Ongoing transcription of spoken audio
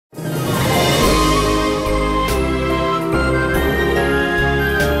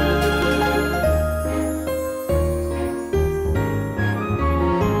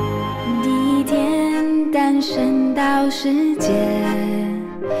人生到世界，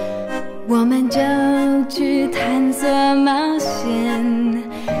我们就去探索冒险。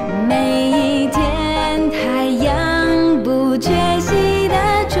每一天，太阳不缺席的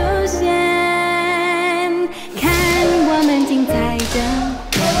出现，看我们精彩的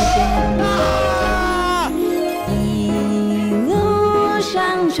表现。一路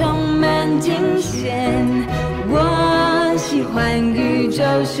上充满惊险，我喜欢宇宙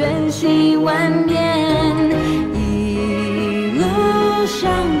瞬息万变。一路上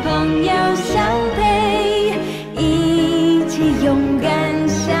朋友相陪，一起勇敢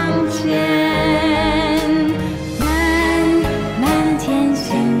向前。满天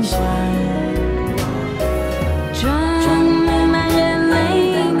星光，装满人类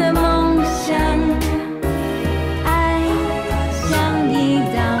的梦想。爱像一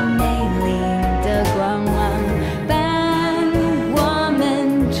道美丽的光芒，伴我们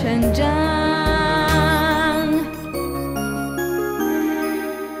成长。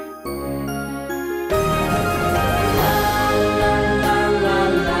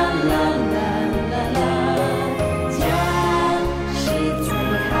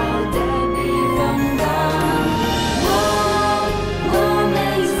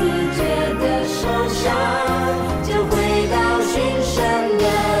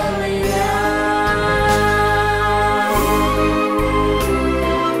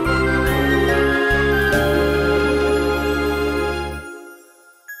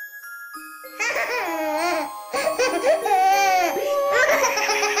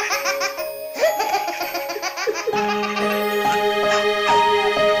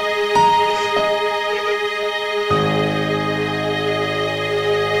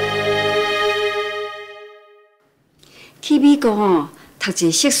去美国吼，读一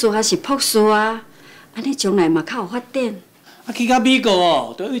个硕士还是博士啊？安尼将来嘛较有发展。啊，去到美国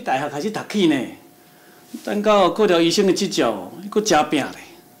哦，都为大学开始读起呢。等到考到医生的执照，佫真拼咧。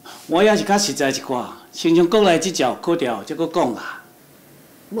我也是较实在一寡，先将国内执照考掉，再佫讲啦。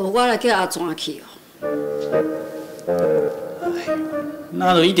无，我来叫阿全去哦。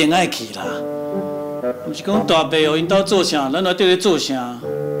那就一定爱去啦。毋是讲大伯哦，因兜做啥，咱就对咧做啥。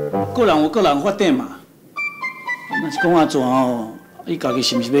个人有个人发展嘛。若是讲阿全哦，伊家己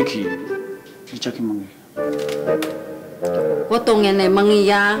是毋是要去？你才去问伊。我当然会问伊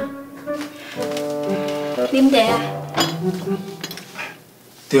啊。啉茶啊。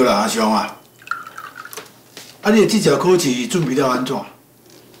对啦，阿雄啊，啊，你的执照考试准备了安怎？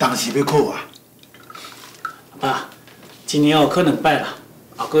当时要考啊？爸，今年哦考2摆啦，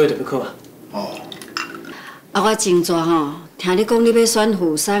后个月就要考啊。哦。啊，我真早吼，听你讲你要选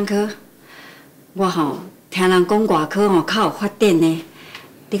妇产科，我吼听人讲外科吼较有发展呢，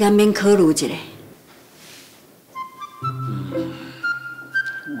你敢免考虑一下？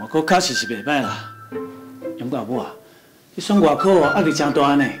外科确实是袂歹啦，不过母啊，你选外科哦压力真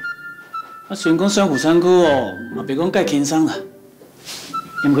大呢。啊，虽然讲选妇产科哦，嘛袂讲介轻松啦。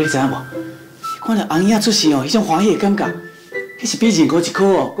不过你知影无？看到红姨仔出世哦，迄种欢喜的感觉，迄是比任何一科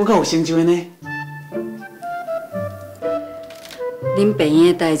哦，搁较有成就的呢。恁病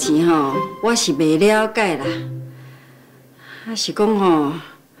院的代志吼，我是袂了解啦。啊是讲吼，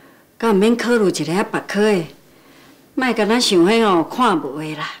敢毋免考虑一下别科的，莫干那想迄吼看无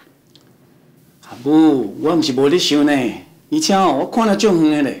的啦。阿母，我毋是无咧想呢，而且哦，我看了足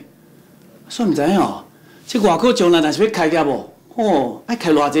远的咧。煞毋知影哦，这外科将来若是要开业哦，哦，爱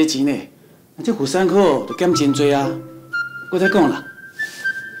开偌济钱呢？这妇产科哦，就减真多啊。我再讲啦，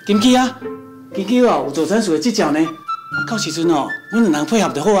金枝啊，金枝哦有做产术的执照呢。到时阵哦，阮2人配合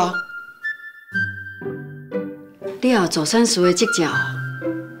就好啊。你也有做产师的执照？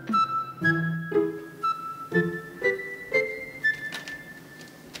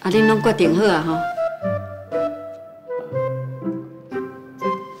啊，恁拢决定好啊吼？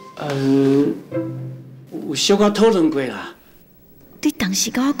有小可讨论过啦。你当时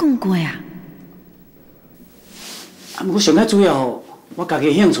甲我讲过啊？啊，不过上较主要哦，我家己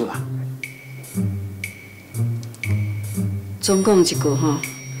的兴趣啦。总讲一句吼，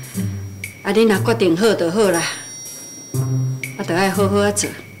啊，恁若决定好就好啦，啊，着爱好好啊做。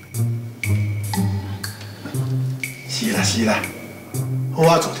是啦是啦，好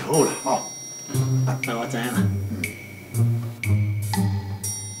啊做就好啦哦。那我知影啦。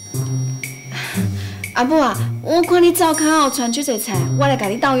阿母啊，我看你灶骹哦传这侪菜，我来甲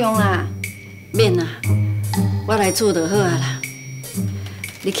你倒用啦。免啦，我来做就好啊啦。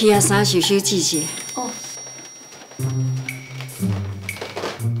你去遐衫收收止者。哦。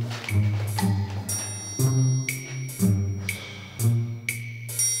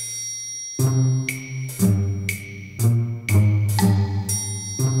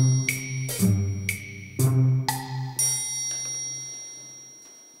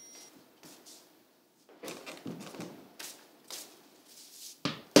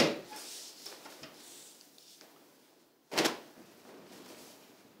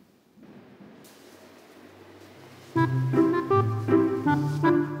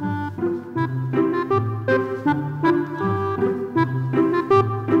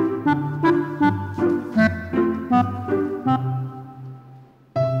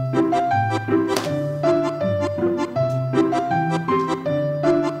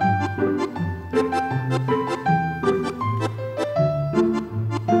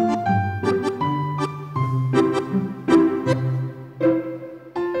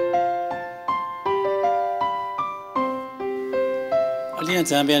你也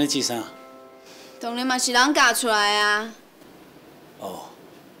知影要安尼记啥？当然嘛是人教出来啊。哦。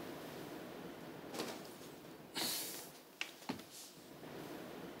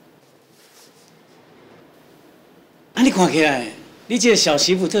啊，你看起来，你这个小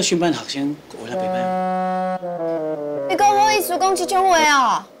媳妇特训班学生画得袂歹。你讲好意思讲这种话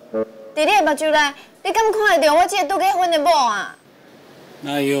哦？伫你的目睭内，你敢看得到我这个拄结婚的某啊？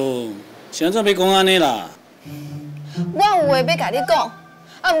哎呦，是安怎要讲安尼啦？我有话要甲你讲，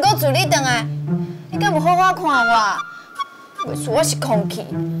啊，毋过自你转来，你敢有好好看我？袂输我是空气。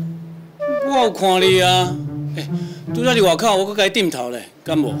我有看你啊，拄则伫外口，我搁甲你点头咧，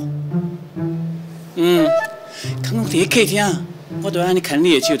敢无？刚刚伫咧客厅，我就安尼牵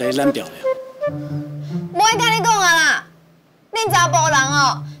你的手来揽表了。无爱甲你讲啊啦，恁查甫人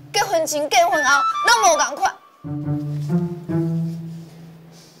哦，结婚前结婚后拢无共款。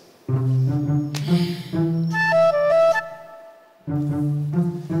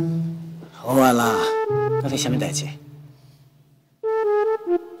好啊啦，到底什么代志？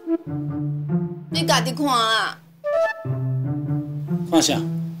你家己看啦。看啥？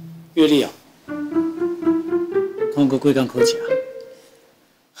月历啊？看过几工考试啊？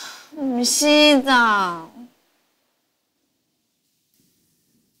毋是啦。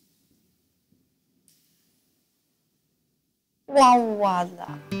我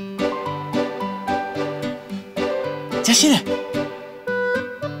啦。真是嘞！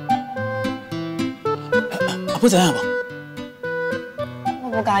不知影无？我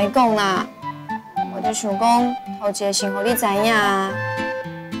无甲伊讲啦，我就想讲头一个先互你知影啊。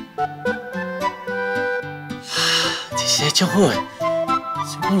这是足好诶，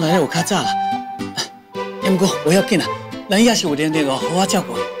想讲来得有较早啦。不过不要紧啦，咱也是有能力哦，好好照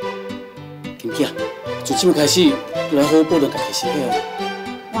顾。金姐，从今开始就来好好保重家己身体哦。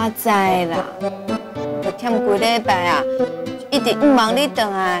我知啦，就欠几礼拜啊，一直毋忙你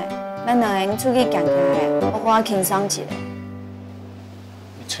转来。咱两个人出去行行，好好轻松一下。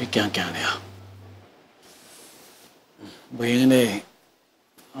出去行行了，袂用咧，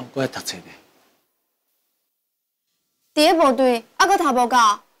我爱读册咧。伫咧部队，还阁读无够，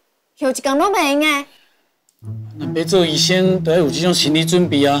休一工拢袂用诶。若要做医生，就要有这种心理准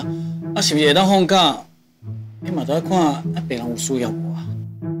备啊！是不是会当放假？你嘛都要看病人有需要无啊？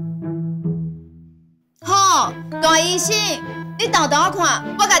好，大医生，你豆豆我看，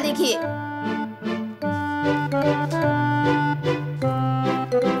我家己去。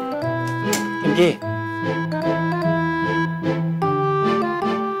金姐，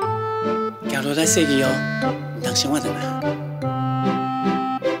行路来细意哦，唔通伤我等下。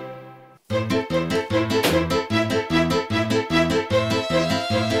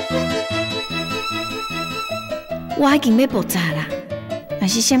我已经要爆炸啦，若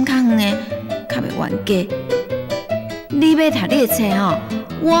是闪较远的，较袂冤家。你要读你的册吼，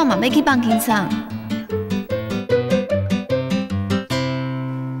我嘛要去放轻松。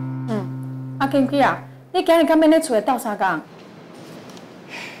金姐啊，你今日敢免咧厝内斗相共？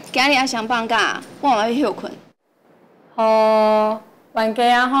今日阿翔放假，我嘛要休困。好，冤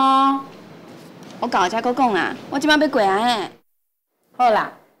家啊吼。我到遮搁讲啦，我即摆要过来诶。好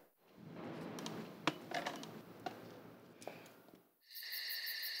啦。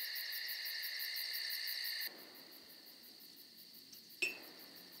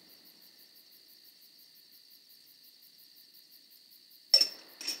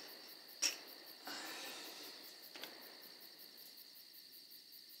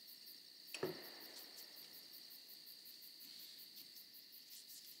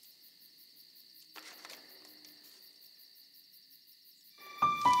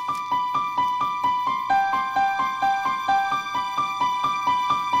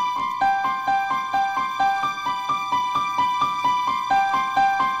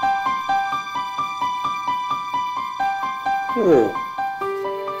哦，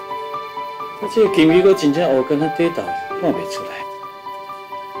这个金鱼阁真正乌跟他跌倒，看袂出来。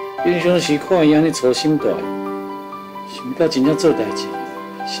平常时看伊安尼粗心大意，想不到真正做代志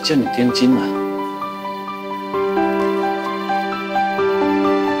是这么认真啊！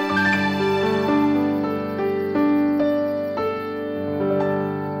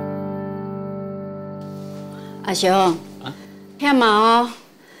阿雄，忝嘛哦，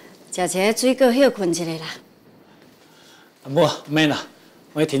食一个水果休困一下啦。无，免啦，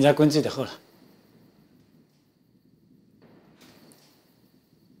我添只滚水就好了。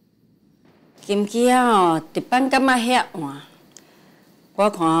金枝啊哦，值班感觉遐晏，我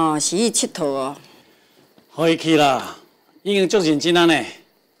看哦是去佚佗哦。好伊去啦，已经足认真啊呢。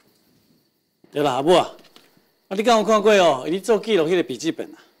对啦，阿母啊，你敢有看过哦？你做记录迄个笔记本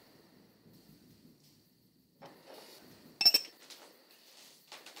啊？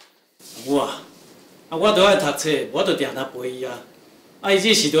阿母啊，我都爱读册，我都定定陪伊啊。伊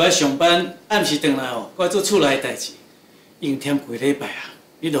这时都爱上班，暗时回来哦，我做厝内的代志，已经添几礼拜啊，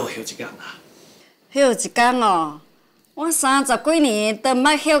你都休一天啦。休一天哦，我30几年都毋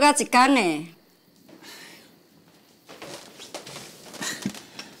捌休到一天呢。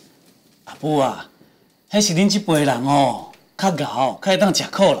阿母啊，迄是恁这辈人哦，较敖，较会当食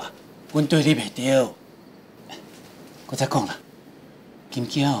苦啦。阮对你袂对。我再讲啦，金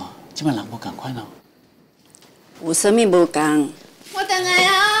枝哦，即摆人无共款哦。有啥物无共？我等来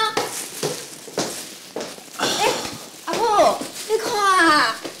啊！阿母，你看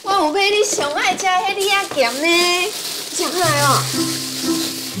啊，我有买你上爱食迄李仔咸呢，食好来哦。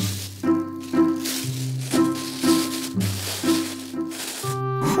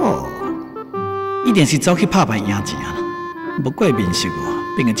好，一定是走去拍牌赢钱啦，无怪面色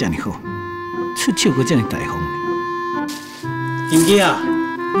哦，变个遮尔好，出手阁遮尔大方。金枝啊，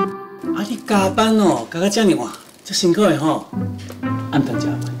你加班哦，加到遮尔晚，足辛苦的吼。按顿食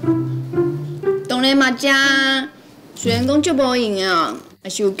饭。当然嘛食，虽然讲足无用的哦，也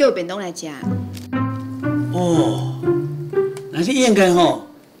是有叫便当来食。哦，那你应该吼，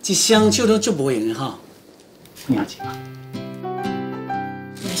一双手都足无用的吼，赢钱嘛。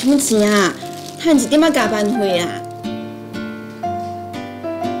买什么钱啊？趁一点仔加班费啊！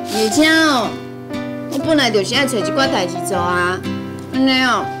而且哦，我本来就是爱找一寡代志做啊。安尼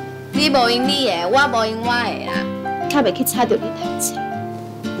哦，你无用你的，我无用我的啦，较袂去吵着你读册。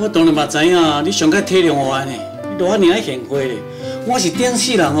我当然嘛知影，你上较体谅我呢，你都遐尔爱贤惠咧。我是顶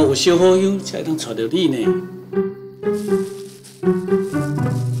世人哦，有小好友才会当找到你呢。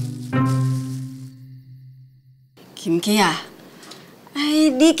金枝啊，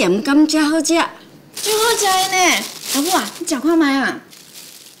你咸感真好食，真好食的呢！阿母啊，你食看卖啊！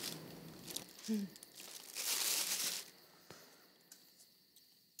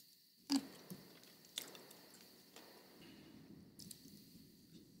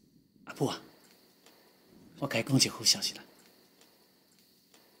阿母啊，我甲你讲一个好消息啦，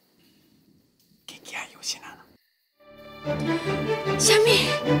金枝有生啊啦！啥物？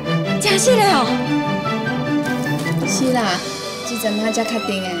真是嘞哦！是啦，这阵仔才确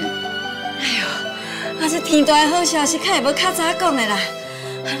定的。这天大的好消息，较会无较早讲的啦。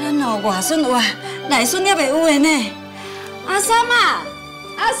咱哦外孙有啊，内孙也袂有的呢。阿三啊，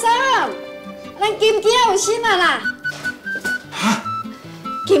阿三，咱金枝有生啊啦！哈？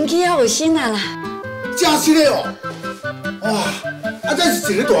金枝有生啊啦！真是嘞哦！哇，这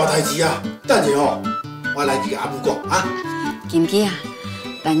是一个大代志啊！等下吼，我来去甲阿母讲啊。金枝啊，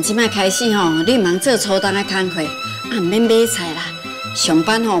但即摆开始吼，你毋通做粗重的工课，毋免买菜啦。上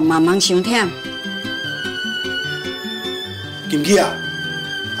班吼，慢慢伤忝。金枝啊，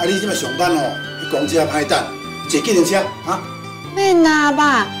你即摆上班哦，迄公车歹等，坐计程车啊？免啦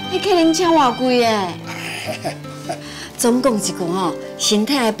爸，迄客人车偌贵诶。总讲一句吼，身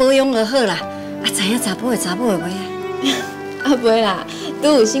体的保养就好啦。知影查甫的查某的话啊？袂啦，拄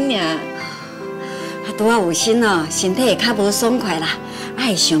有心尔。拄仔有心哦，身体会较无爽快啦，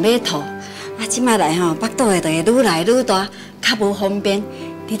会想要吐。即摆来吼，腹肚的就会愈来愈大，较无方便。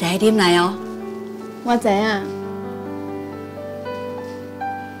你来啉来哦。我知影。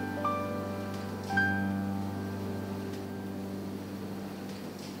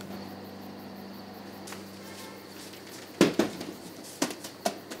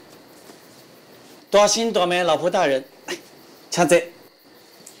大心大美老婆大人，请坐。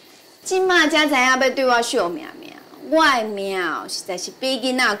即马才知影要对我惜命命，我的命哦，实在是比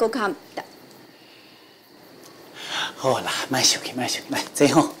囡仔搁较唔值。好啦，莫生气，莫生气，来坐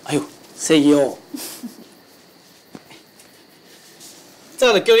好。哎呦，细腰。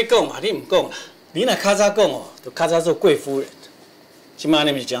早就叫你讲嘛，你唔讲啦。你若较早讲哦，就较早做贵夫人。即马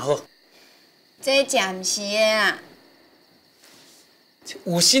你咪真好。这真毋是的啊！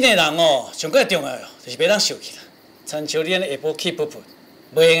有心的人哦，上较重要哦，就是袂当生气啦。亲像你安尼下晡气噗噗，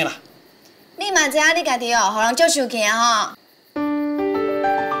袂用啦。你嘛知影你家己哦，互人足生气啊吼！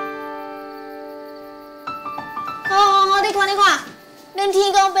好，你看，连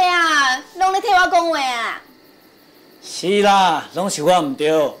天公伯啊，拢咧替我讲话啊！是啦，拢是我唔对。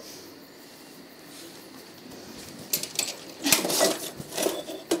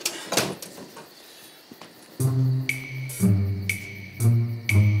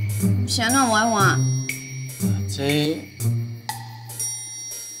是安怎无爱换？这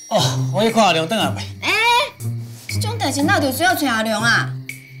哦，我去看阿良转来未？这种代志哪有需要找阿良啊？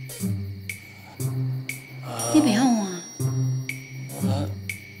你袂晓换？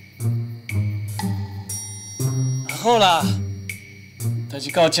好啦，代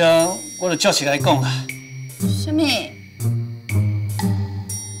志到这，我就照实来讲啦。什么？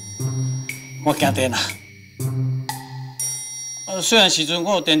我惊电啦！虽然时阵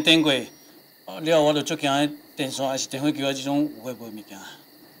我有电过，了后我就足惊迄电线还是电火球啊这种有诶无物件。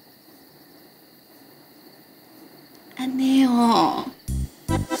安尼哦，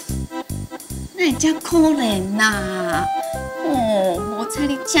哪会遮可怜啦？哦，无猜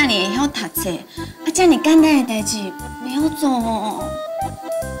你遮尔会晓读册，遮尔简单的代志袂晓做哦。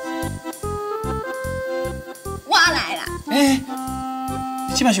我来啦！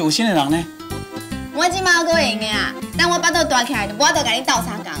你即摆是有心的人呢？我即马还会用的啊，等我巴肚大起来，就无法度甲你斗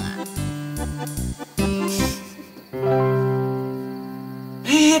相共啊。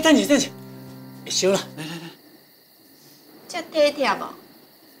等一下，会烧啦，来。遮体贴无？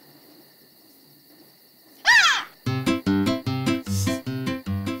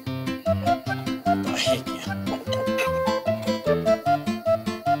大气件。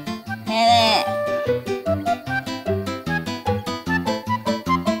嘿咧。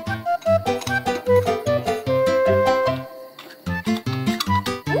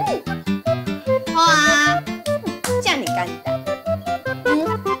好啊，遮尔简单。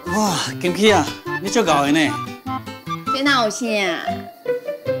哇，金喜啊，你足够的呢。这哪有啥？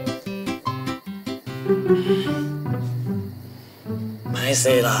歹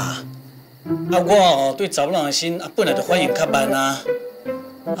势啦，我哦对查某人的心本来就反应较慢啊。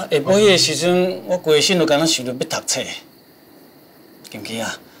下晡迄个时阵，我规身都敢若想着要读册。金喜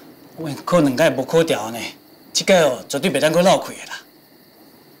啊，我考2届无考掉呢，这届哦绝对袂当搁落开的啦。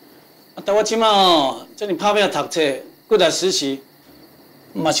但我即马哦，遮尔拍拼读册，搁来实习，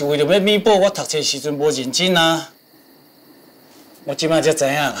嘛是为着要弥补我读册时阵无认真啊。我即摆才知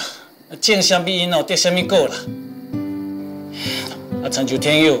影啦，种啥物因哦，得啥物果啦。亲像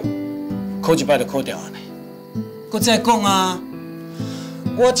天佑，考一摆就考掉安尼。搁再讲啊，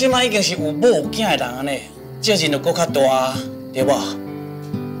我即摆已经是有某有囝的人安尼，责任就搁较大，对无？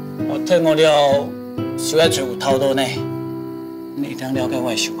我退伍了后，需要做有头路呢。你通了解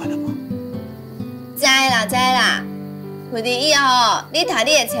我的想法了无？知啦。为了以后你读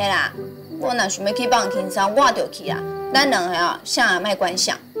你的册啦，我若想要去放轻松，我就去啦。咱两个哦，啥也莫管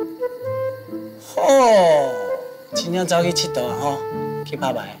啥。哦，真正走去佚佗啊吼，去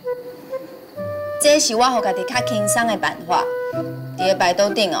拍牌。这是我互家己较轻松的办法。伫个牌桌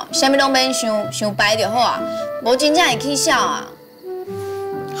顶哦，啥物拢免想，想牌就好啊，无真正会起笑啊。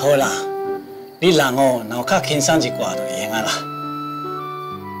好啦，你人哦，若有较轻松一寡就会用啊啦。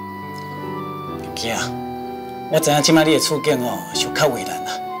金喜啊，我知影即摆你的处境哦是有较为难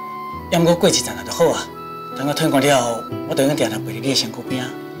啦，要过过一阵就好啊。等我退伍了后，我就用定定陪伫你的身躯边。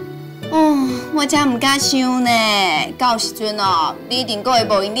哦，我真唔敢想呢，到时阵哦，你一定阁会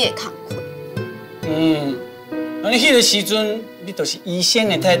无因你的工课。你迄个时阵，你就是医生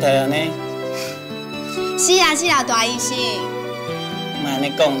的太太啊呢。是啊，大医生。莫安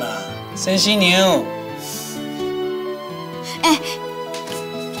尼讲啦，生死娘。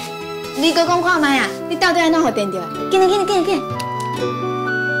你阁讲看卖啊？你到底安怎互电着？紧！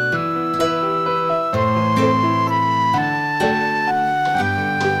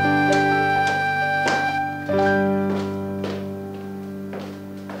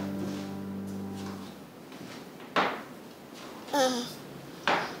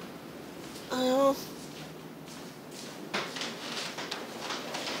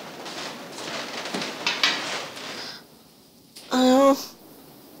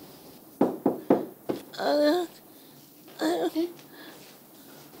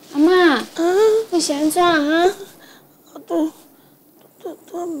阿妈，你是安怎啊？都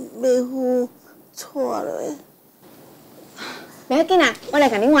袂赴错了。袂要紧啊，我来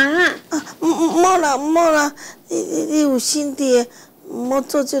甲你换哈。莫啦，你有心地，莫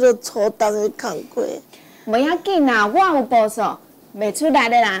做这个粗重的工课。袂要紧啊，我有步数，袂出力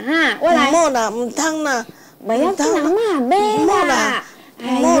的啦哈。我来。莫啦，唔通啦。袂要紧，阿妈买啦。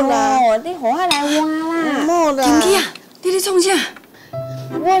哎呦，你互我来换啦。莫啦。金喜啊，你咧创啥？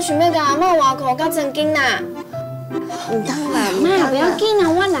我想要甲阿妈换裤甲正经啦。唔通啦，妈，不要紧啊，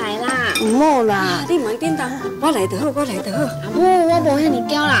我来啦。莫啦，你莫叮当，我来就好。阿母，我无遐尼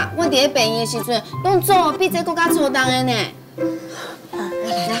骄啦，我伫咧病院的时阵，拢做比这更加粗重的呢。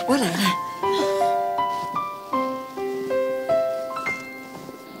我来啦。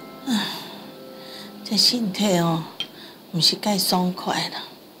这身体哦，唔是介爽快啦。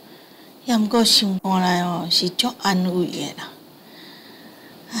也毋过想回来哦，是足安慰的啦。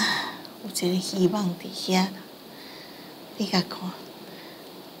有一个希望伫遐啦。你甲看，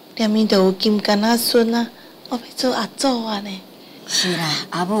连面都有金柑仔孙啊，我要做阿祖啊呢。是啦，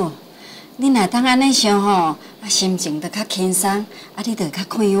阿母，你若当安尼想吼，心情就较轻松，你就较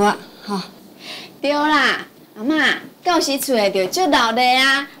快活吼。对啦，阿嬷，到时厝内就足闹热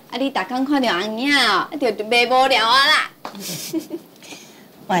啊！你逐工看到红影哦，就袂无聊啊啦。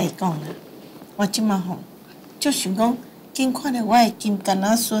我会讲啦，我即马吼，就想讲，紧看到我的金柑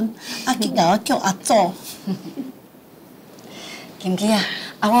仔孙，紧甲我叫阿祖。金枝啊，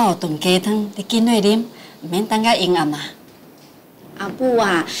我有炖鸡汤，你紧去啉，毋免等到阴暗啊。阿母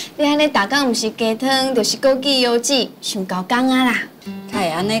啊，你安尼逐工毋是鸡汤，就是枸杞油脂，伤高工啊啦。较会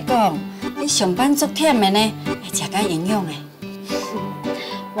安尼讲，你上班足忝的呢，会食甲营养的。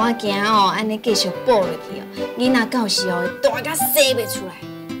我惊哦，安尼继续补落去哦，囡仔到时候会大甲生袂出来。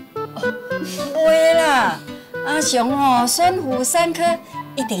袂啦，阿祥吼选妇产科，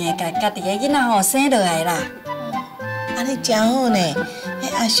一定会甲家己的囡仔吼生落来啦。安尼真好呢！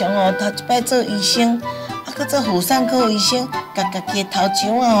迄阿祥哦，头一摆做医生，搁做妇产科医生，家己的头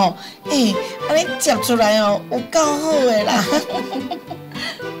前啊吼，安尼接出来哦，有够好的啦！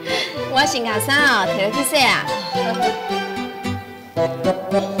我先甲衫哦摕落去洗啊。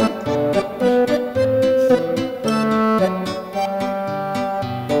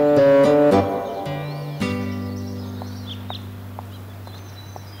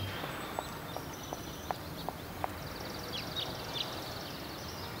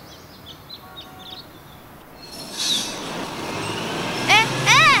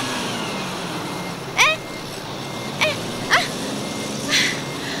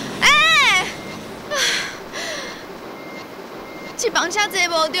这房车坐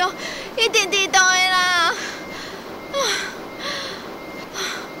无着，一定迟到的啦！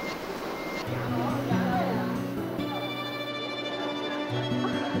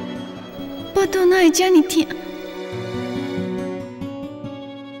巴肚哪会这么痛？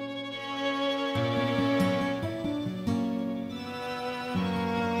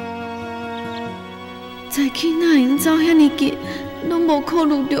早起哪会走遐尼急，拢无考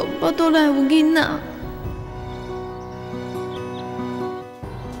虑到巴肚内有囡仔。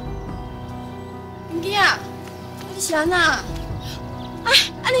金枝啊，你是安那？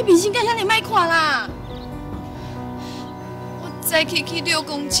你面色敢遐尼歹看啦？我早起去遛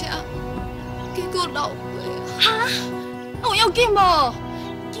公车，结果流血啊！有要紧无？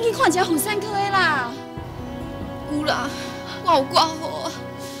紧去看一下妇产科的啦。有啦，我有挂号啊。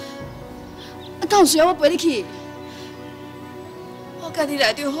到时我陪你去，我家己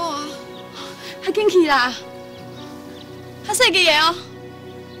来就好啊。较紧去啦，较细个哦。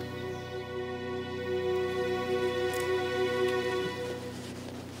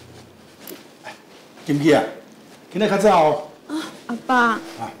金枝啊，今日较早哦。阿爸。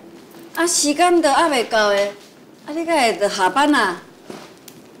时间都还袂到诶，你敢会就下班啊？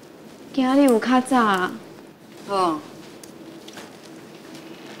今日有较早啊。哦。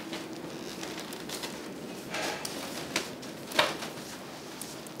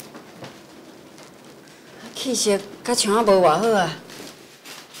气色甲像啊无偌好啊。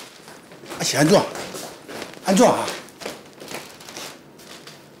是安怎？安怎啊？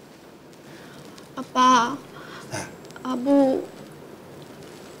阿爸，阿母，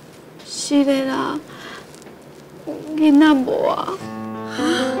是的啦，囡仔无啊？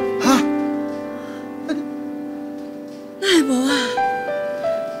哪会无啊？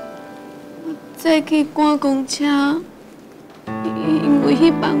早去赶公车，因为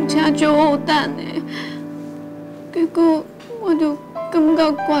迄班车足好等的，结果我就感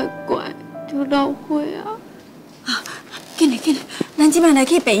觉怪怪，就流血啊。紧嘞紧嘞，咱即摆来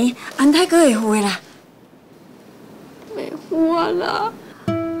去病院，安太哥会付的啦。袂付啊啦，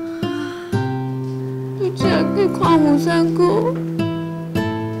就只去看妇产科，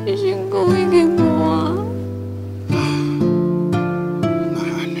医生讲已经无啊。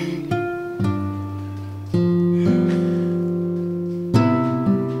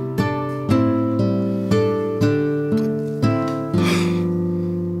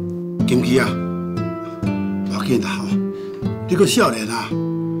金枝啊，无要紧啦吼，你阁少年啊，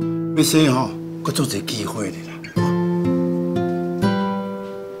要生吼，阁做一个机会的啦。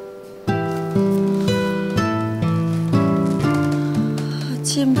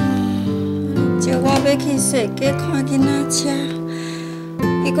亲，招我要去世界看囡仔车，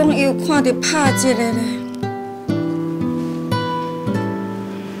伊讲伊有看到拍折的咧。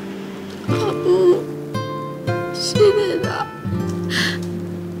阿母，是的啦，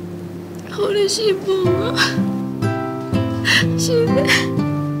好你失望啊，是的。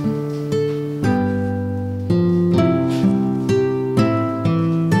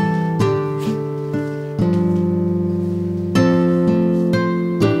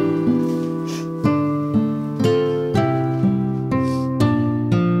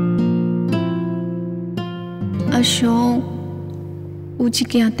有一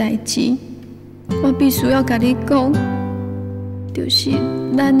件代志，我必须要甲你讲，就是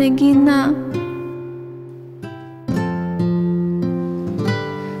咱的囡仔，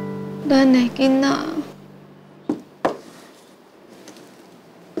咱的囡仔。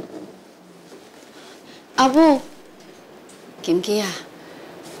阿母，金枝啊，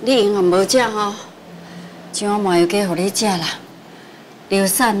你永远无食吼，像我麻油鸡互你食啦。流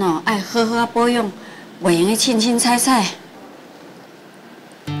产哦，爱好好保养，袂用去凊凊彩彩。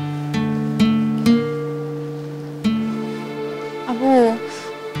阿母，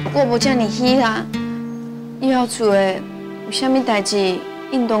我无遮尔喜啦。以后厝的有啥物代志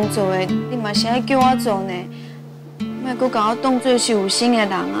应当做的，你嘛是爱叫我做呢，莫阁甲我当做是有心的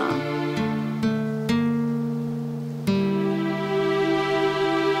人啊。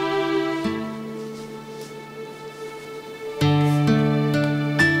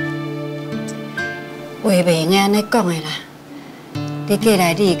话袂用安尼讲的啦，你过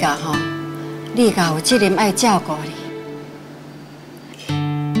来李家吼，李家有责任爱照顾你。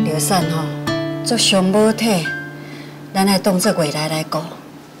流产吼，足伤母体，咱爱当作未来来顾。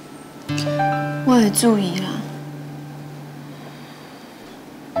我会注意啦。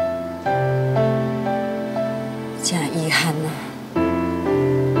真遗憾啊，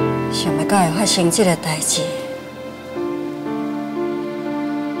想袂到会发生这个代志。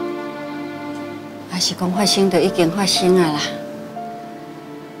是讲发生就已经发生啊啦。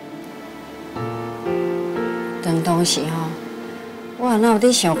当时吼，我哪有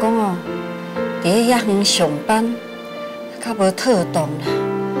伫想讲哦，伫遐远上班，较无妥当啦。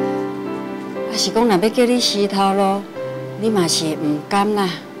啊是讲若要叫你死头路，你嘛是唔甘啦。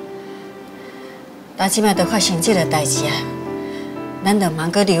但即摆都发生这个代志啊，咱就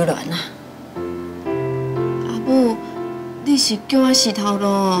茫阁留恋啦。阿母，你是叫我死头路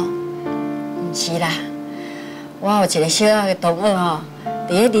哦？毋是啦，我有一个小仔的同学吼，伫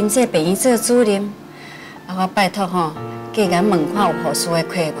咧邻济病院做主任，啊，我拜托吼，过来问看有护士的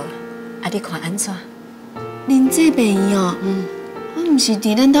课无？啊，你看安怎？邻济病院哦，我毋是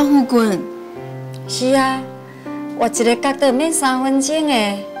伫咱兜附近。是啊，我一个角度免3分钟的。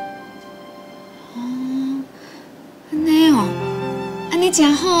哦，安尼哦，安尼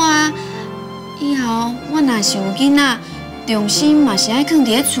真好啊！以后我若是有囡仔，重心嘛是爱囥伫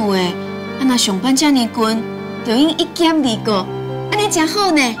咧厝的。啊，若上班遮尔近，就用1减2个，安尼真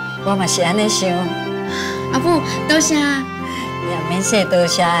好呢。我嘛是安尼想。阿母，多谢。也免说多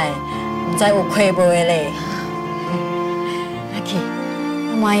谢的，毋知有亏无的咧。阿去，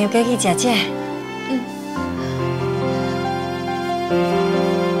我麻油鸡去食食。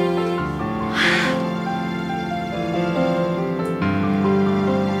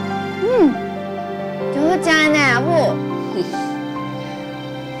就好食呢，阿母。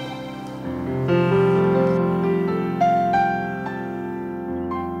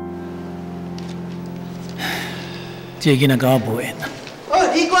这个囡仔跟我无缘啦。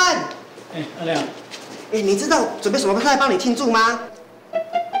医官。阿亮。你知道准备什么菜帮你庆祝吗？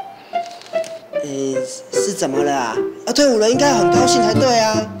是怎么了啊？退伍了应该很高兴才对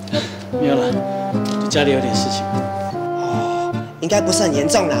啊。没有了，就家里有点事情。哦，应该不是很严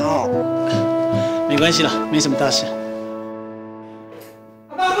重啦哦。没关系啦，没什么大事。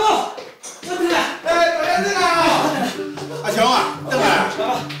阿伯，我进来，大家进来啊！阿雄啊，回来啊！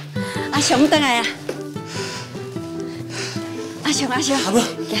阿雄回来啊！阿雄，行，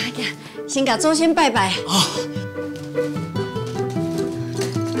先甲祖先拜拜。啊。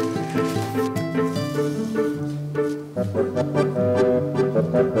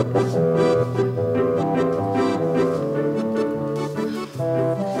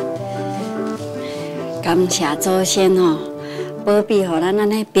感谢祖先哦，保庇互咱安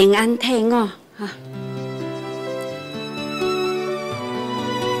尼平安退伍哈。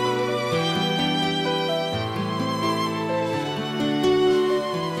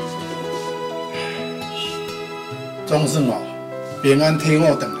总算哦，平安退伍回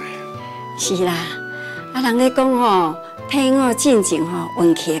来。是啦，啊，人咧讲吼，退伍进前吼，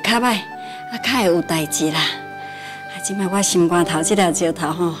运气会较歹，啊，较会有代志啦。啊，即摆我心肝头这条石头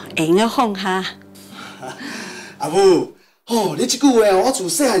吼，会用放下。阿母，吼，你即句话哦，我自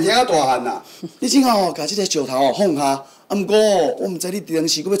细汉听到大汉啦。你正好把这个石头哦放下，啊，毋过我毋知你定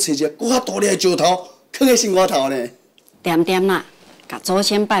时搁要找一个搁较大粒的石头放在心肝头呢。点点啦，甲祖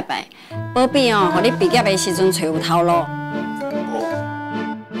先拜拜，保庇哦，互你毕业的时阵找有头路。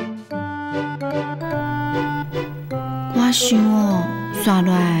我想哦，刷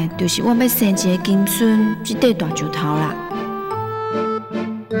落来就是我要生一个金孙，这块大石头啦。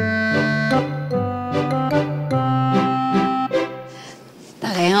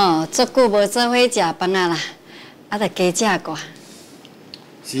大家吼，足久无做伙食饭啊啦，啊，着加食过。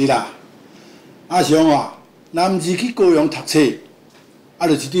是啦，阿祥啊，若毋是去高雄读册，啊，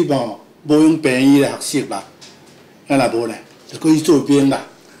就是对无用病医来学习啦。啊，若无呢，就过去做兵啦。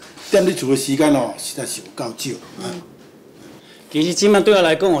踮咧厝的时间哦，实在是有够少。其实即摆对我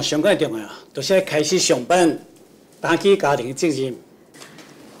来讲哦，上个重要就是要开始上班，担起家庭的责任。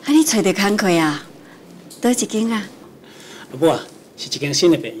啊，你找到工课啊？倒一间啊？阿母啊，是一间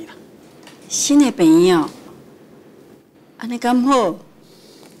新的病院啦。新的病院哦，安尼敢好？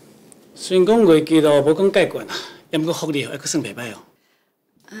虽然讲月季咯无讲介悬啦，也毋过福利还阁算袂歹哦。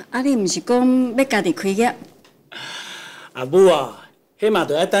啊，你毋是讲要家己开业？阿母啊，迄嘛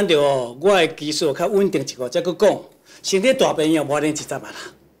着要等着哦，我的技术较稳定一个才阁讲。身体大病院无连110万啦，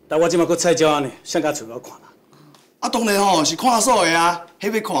但我即马阁菜鸟呢，上甲厝我看啦。啊，当然吼是看所的啊，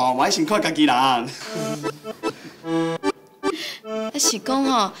迄要看哦，嘛要先看家己人。啊是讲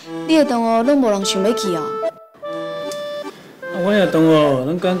哦，你的同学拢无人想要去哦。我也同学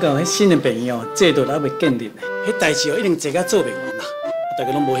拢感觉迄新的病院哦，制度还未建立呢，迄代志哦一定坐甲做袂完啦，大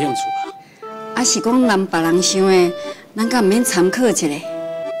家拢无兴趣啊。啊是讲人别人想的，咱敢毋免参考一下？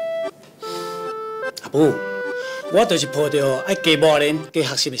阿母。我就是抱着爱加磨练、加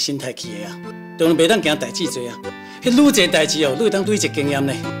学习的心态去的啊，当然袂当惊代志多啊。迄愈侪代志哦，愈会当累积经验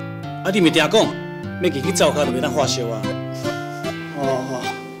呢。啊，你咪定讲，要去灶骹就袂当发烧啊。哦，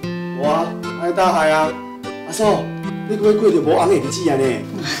我爱大海啊，阿嫂，你可要过着无红的日子啊呢？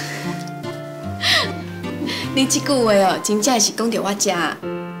你这句话哦，真正是讲着我遮。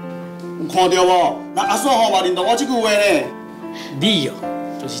有看到无？那阿嫂吼嘛认同我这句话呢。你哦，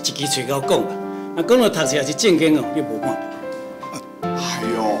就是一支嘴口讲啦。啊，讲到读册也是正经哦，你无看。哎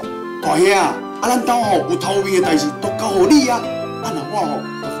呦，大兄啊，咱兜吼有头面的代志都交互你啊，啊那我吼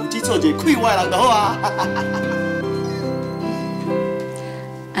就负责做一个快活的人就好啊。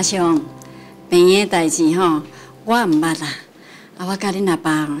阿祥，病院的代志吼，我毋捌啦。啊，我甲恁阿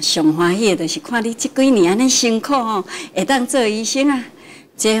爸上欢喜的，就是看你这几年安尼辛苦吼，会当做医生啊，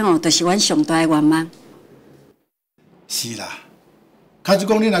这吼就是阮上大的愿望。是啦，假如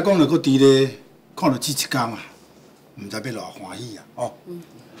讲恁阿公若搁伫咧。看到这一天啊，毋知要偌欢喜啊！哦，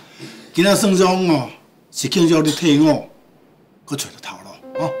今仔算上哦，是庆祝你退伍，搁找到头路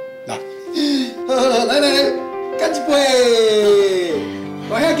哦。来，好，来，干一杯！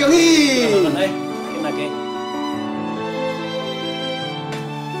大兄恭喜！来，跟大家。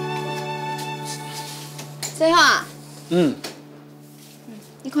小华。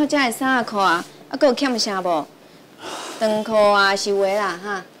你看这的衫裤啊，啊，搁有欠啥无？长裤啊，是话啦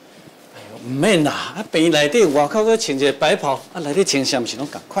哈。唔免啦，啊病内底外口搁穿一个白袍，啊内底穿啥毋是拢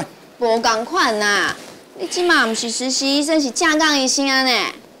共款？无共款啦，你即马毋是实习医生，是正岗医生啊呢。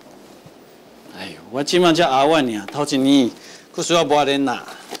哎呦，我即马才阿万尔，头一年佫需要磨练啦。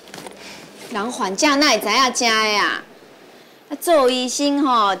人还价哪会知影正的啊？啊，做医生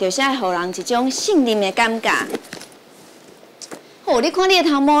吼，就是爱互人一种信任的感觉。哦，你看你的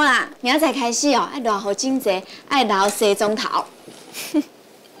头毛啦，明仔载开始哦，爱热好整齐，爱留西装头。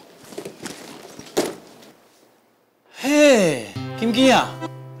嘿，金枝啊，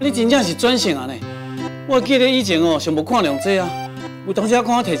你真正是转性啊呢！我记得以前哦，上无看量这啊，有当时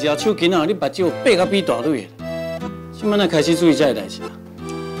看我摕一条手巾啊，你目睭白甲比大蕊的。即摆才开始注意这个代志啊。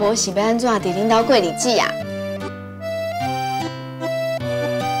无是要安怎伫恁兜过日子啊？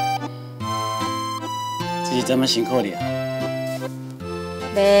这是咱们辛苦了。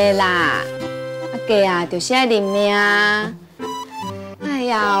袂啦，啊嫁啊，就是爱认命啊。哎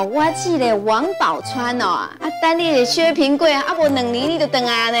呀，我这个王宝钏哦，啊等你的薛平贵啊，无2年你就回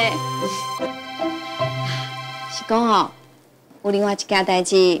来呢。是讲哦，有另外一件代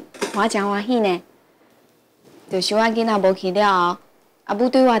志，我真欢喜呢。就是我囡仔无去了后，阿母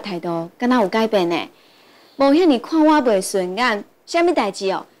对我的态度敢若有改变呢。无遐尼看我袂顺眼，啥物代志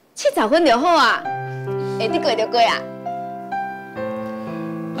哦，70分就好啊，会得过就过啊。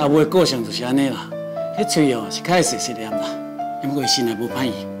阿母的个性就是安尼啦，迄嘴哦是较会细念啦。不过心内无歹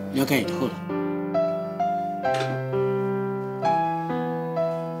意，了解就好了。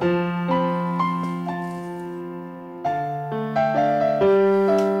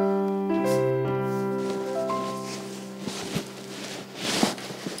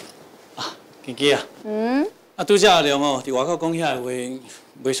啊，金枝啊。啊，拄则阿良哦，伫外口讲遐个话，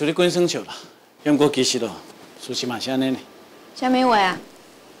袂输你滚耍笑啦。不过其实哦，事实嘛是安尼呢。啥物话啊？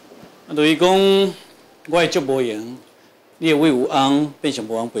啊，就是讲我会足无用。你会有翁变成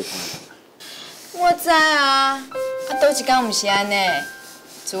无翁陪伴。我知啊，啊，倒一天毋是安尼。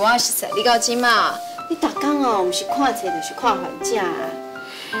自我熟悉你到即马，你逐天哦，毋是看册就是看环境啊。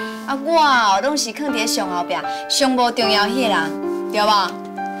啊，我哦，拢是囥伫上后壁，上无重要迄个人，对无？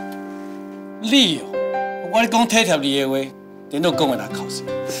你哦，我咧讲体贴你的话，连都讲话来考试。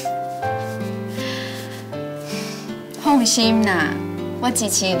放心啦，我支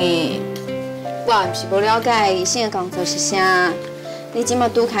持你。我毋是无了解医生的工作是啥，你即马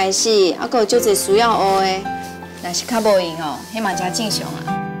拄开始，还阁有足侪需要学的。但是较无用哦，迄嘛真正常啊。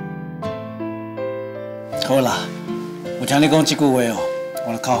好啦，有听你讲这句话哦，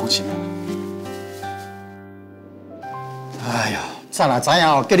我就较放心啦。哎呀，早若知影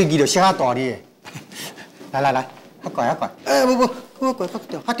哦，叫你记着写较大哩。来，较乖较乖。哎，不，较乖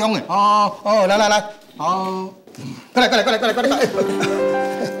较中的。哦，来，哦，过来。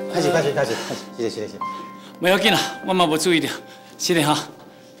开始，谢谢。不要紧啦，我嘛无注意到，是的哈。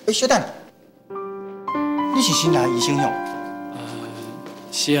哎，小等，你是新来医生哟？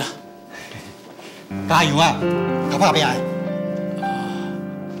是啊。加油啊！较拍拼的。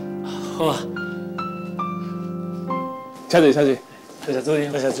好啊。车子，多谢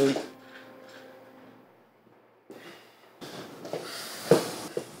主任。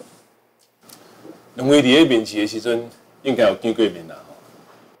两位伫咧面试的时阵，应该有见过面啦。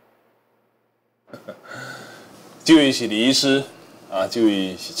这位是李医师，这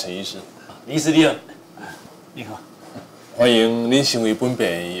位是陈医师。李医师你好。你好。欢迎您成为本病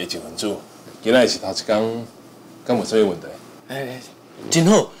院的一份子。今仔是头一天，敢无啥物问题？真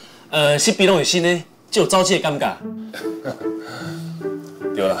好。设备拢是新的，就有朝气的感觉。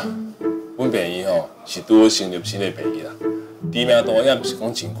对啦，本病院是拄好成立新的病院啦，知名度也毋是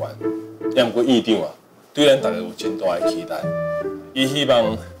讲真悬，也毋过院长对咱大家有真大的期待。伊希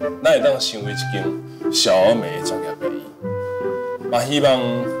望咱会当成为一间小而美的专业病院，嘛希望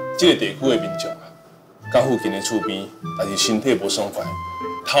这个地区的民众甲附近的厝边，但是身体无爽快，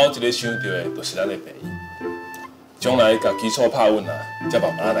头一个想到的就是咱的病院。将来甲基础打稳才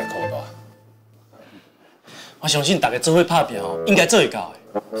慢慢来扩大。我相信大家做伙打拼应该做会到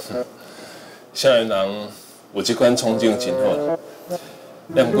的。少年人有这款憧憬真好啦，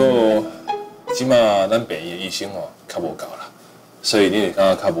也毋过即马咱病院的医生较无够啦，所以你会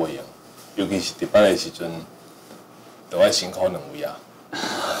感觉较无用，尤其是值班的时阵，就爱辛苦两位啊。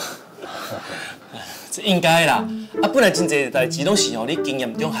这应该啦，本来真侪代志拢是你经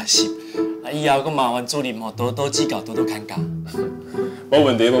验中学习，以后阁麻烦主任多多指教，多多看教。无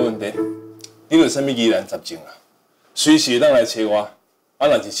问题。你有啥物疑难杂症随时当来找我。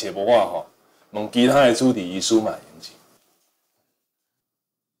若是找无我问其他的主治医师嘛会用是。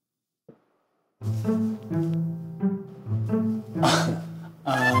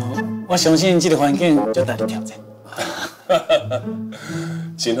我相信这个环境足大的挑战。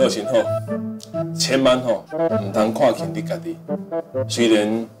真好，千万唔通看轻你家己。虽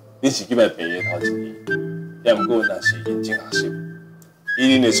然你是入来病院头一年，也毋过若是认真学习，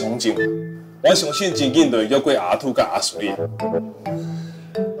以恁的冲劲，我相信真紧就会越过阿兔甲阿水的。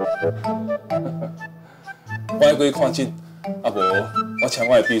我要过去看诊，无我请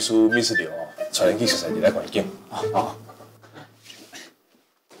我的秘书 Miss 刘带恁去熟悉一下环境。好。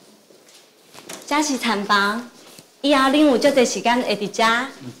这是产房，以后恁有足多时间会伫遮。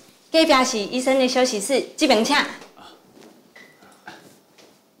隔壁是医生的休息室，这边请。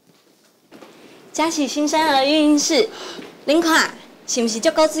这是新生儿育婴室，恁看是毋是足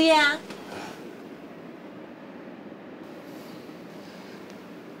够水的啊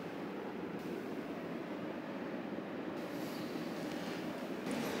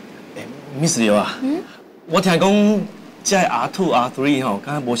？Miss 刘啊，我听讲这阿2、阿3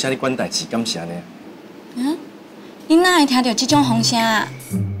敢若无啥咧管代志，敢是安尼？恁哪会听到这种风声啊？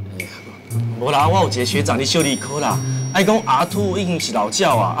无啦，我有一个学长咧小儿科啦，爱讲阿2已经是老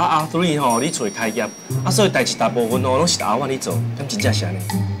鸟啊，阿3咧厝开业，所以代志大部分拢是阿1咧做，敢真正是安尼？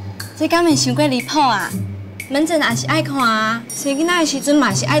这敢会伤过离谱啊！门诊也是爱看啊，生囡仔的时阵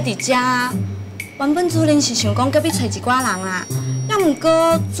嘛是爱伫遮啊。原本主任是想讲隔壁找一寡人啦，也毋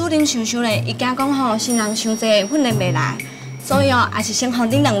过主任想咧，伊惊讲新人伤济训练袂来，所以也是先互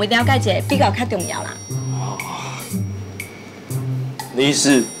恁两位了解一下比较较重要啦。你意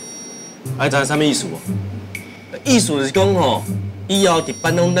思？爱知影啥物意思无？意思就是讲以后值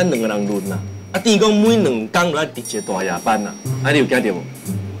班拢咱两个人轮啦，等于讲每2天就爱值一个大夜班啦，你有惊到无？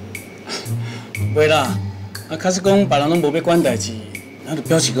袂啦，假使讲别人拢无要管代志，那就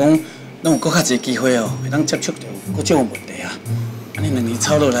表示讲拢有搁较侪机会会当接触到各种问题啊。安尼2年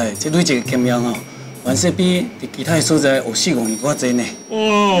操落来，这累积的经验完是比伫其他所在学4、5年搁较侪呢。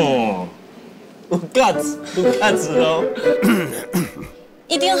有价值哦。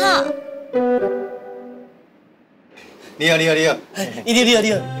一定好。你好。你好。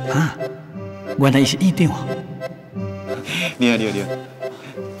原来是医长啊。你好。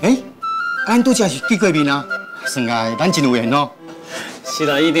咱拄则是见过面啊，算来咱真有缘哦。是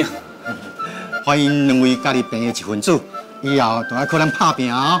啦，医长。欢迎两位加入病院一份子，以后就爱靠咱拍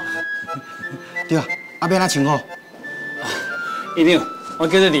拼哦。对啊，要安怎称呼？一定，我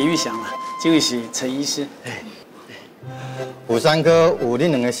叫做李玉祥啦，这位是陈医师。妇产科有恁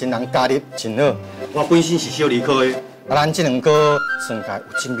两个新人加入，真好。我本身是小儿科的，咱这两科算起来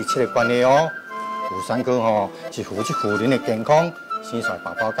有真密切的关系哦。妇产科吼是负责妇人的健康，生出来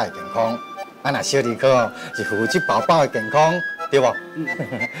宝宝才会健康；若小儿科吼是负责宝宝的健康，对无？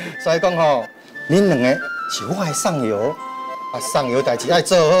所以讲吼，恁两个是我的上游。上游代志爱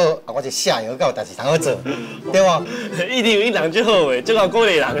做好，我这下游才有代志通好做，对无？一定有一人就好诶，最好鼓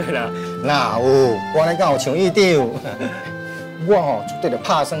励人诶啦。哪有？我咧敢有像院长？我吼绝对着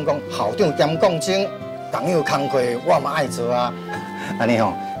拍算讲校长兼讲经，朋友工课我嘛爱做啊。安尼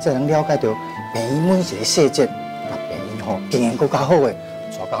吼，才能了解到病院每一个细节，甲病院吼经营更较好诶，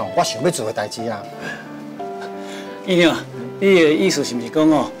做到我想要做诶代志啊。医生啊，你的意思是毋是讲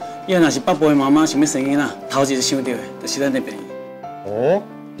哦？伊若是北部的妈妈想要生囡仔，头一个想到的就是咱的病院。哦，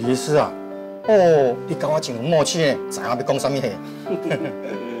李师啊，哦，你甲我真有默契呢，知影要讲啥物嘿？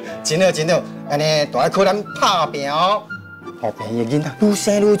真好真好，安尼就爱靠咱拍拼哦，互病院的囡仔愈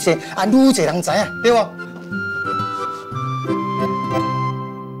生愈济，啊，愈济人知影，对无？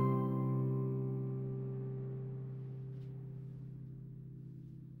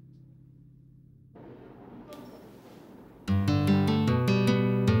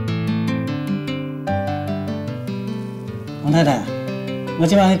王太太，我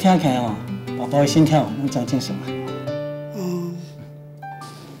即摆咧听起来哦，宝宝的心跳拢真正常啊。哦。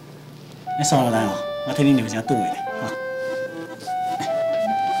你坐落来哦，我替你留一下肚位咧，啊。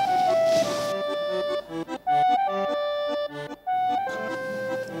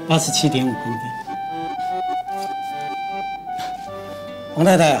87.5公分。王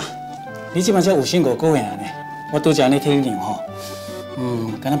太太啊，你即摆才5.5个月啊呢，我拄则安尼替你量吼，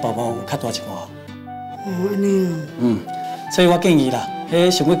敢若宝宝有较大一寡。哦，安尼哦。所以我建议啦，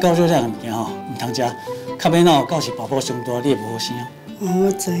迄上过高热量的物件吼，唔通食，较免哦，到时宝宝上大你会无好生哦。哦，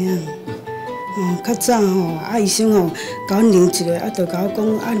我知影。哦，较早吼，医生吼，甲我量一下，就甲我讲，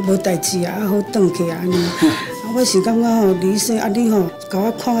无代志啊，好转去啊安尼。我是感觉吼，李医生你吼，甲我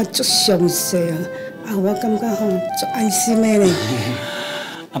看啊足详细啊，我感觉吼足爱心的咧。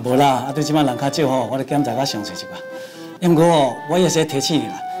无啦，对即摆人较少吼，我咧检查较详细一寡。毋过吼，我也是提醒你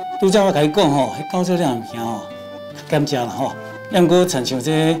啦，拄则我甲你讲吼，迄高热量的物件吼。减食啦吼，要毋过亲像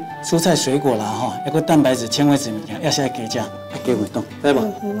这蔬菜水果啦吼，还佫蛋白质、纤维质物件，也是要加食，要加运动，知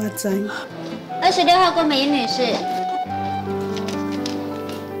无？我知。26号郭美英女士。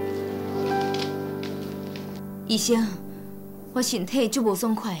医生，我身体足无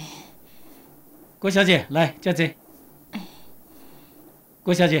爽快。郭小姐，来，遮坐。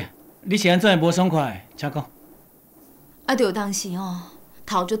郭小姐，你是安怎无爽快？请讲。啊，就有当时吼，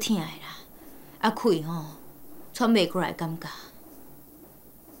头足疼的啦，啊气吼。喘袂过来，感觉。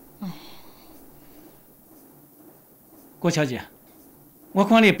郭小姐，我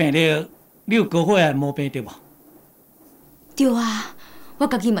看你的病历，你有高血压毛病对无？对啊，我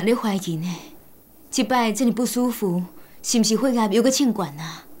家己嘛咧怀疑呢。即摆这么不舒服，是毋是血压又搁称悬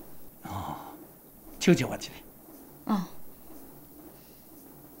啊？哦，手借我一下。哦。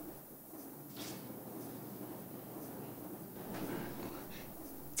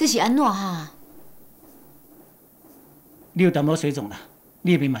这是安怎哈？你有淡薄水肿啦，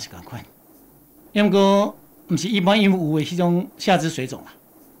你的病嘛是共款，要毋过毋是一般孕妇有的迄种下肢水肿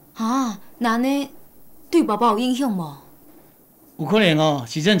啦。啊，那呢对宝宝有影响无？有可能哦，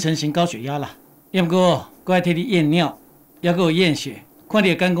是妊娠型高血压啦。要毋过，我爱替你验尿，还佫有验血，看你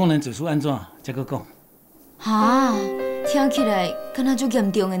的肝功能指数安怎，才佫讲。哈，听起来敢若足严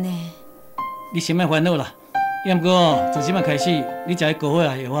重的呢。你先莫烦恼啦，要毋过从即摆开始，你食高血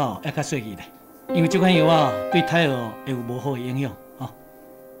压药哦，要较细记咧。因为这款药啊，对胎儿会有无好的影响，吼。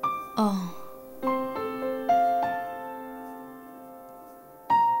哦。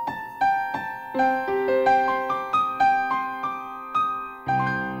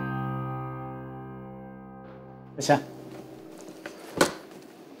下。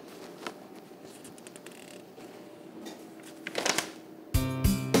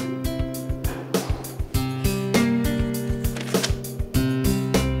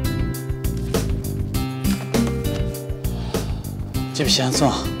这是安怎？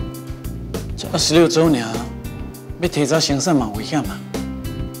这26周年，要提早生产嘛危险嘛？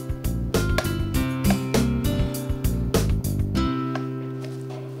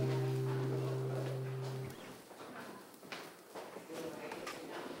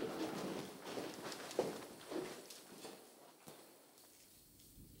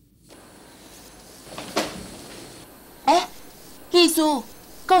秘书，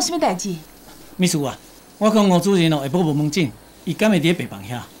讲有啥物代志？秘书啊，我讲吴主任哦，下晡无问诊，伊敢会伫病房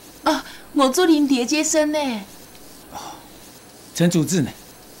遐？哦，吴主任伫接生呢。陈主治呢？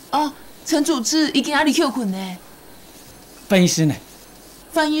哦，陈主治已经离休困呢。范医师呢？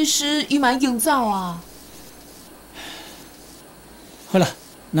范医师伊嘛已经走啊。好啦，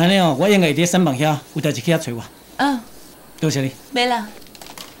那呢哦，我应该会伫三房遐有代志去遐找我。嗯，多谢你。没啦。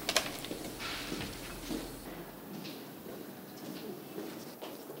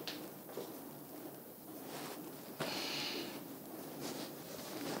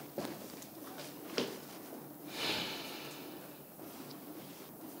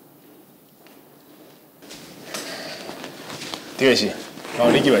第二是，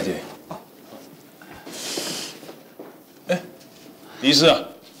你进来一下。李师啊，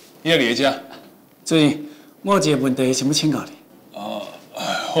你在你家？主任，我有一个问题想要请教你。哦，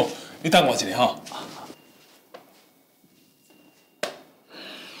好，你等我一下哈。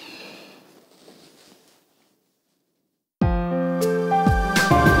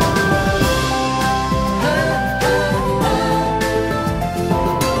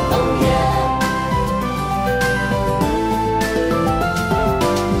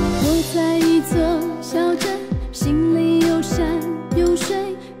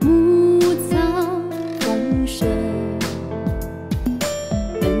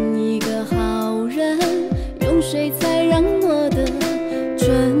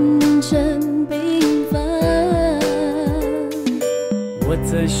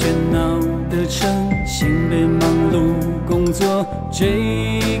在喧闹的城，心被忙碌工作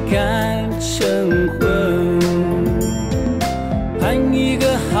追赶成魂，盼一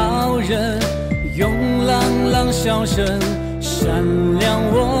个好人用朗朗笑声闪亮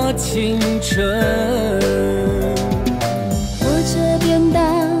我青春。我这边大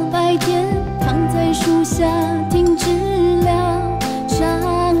白天躺在树下。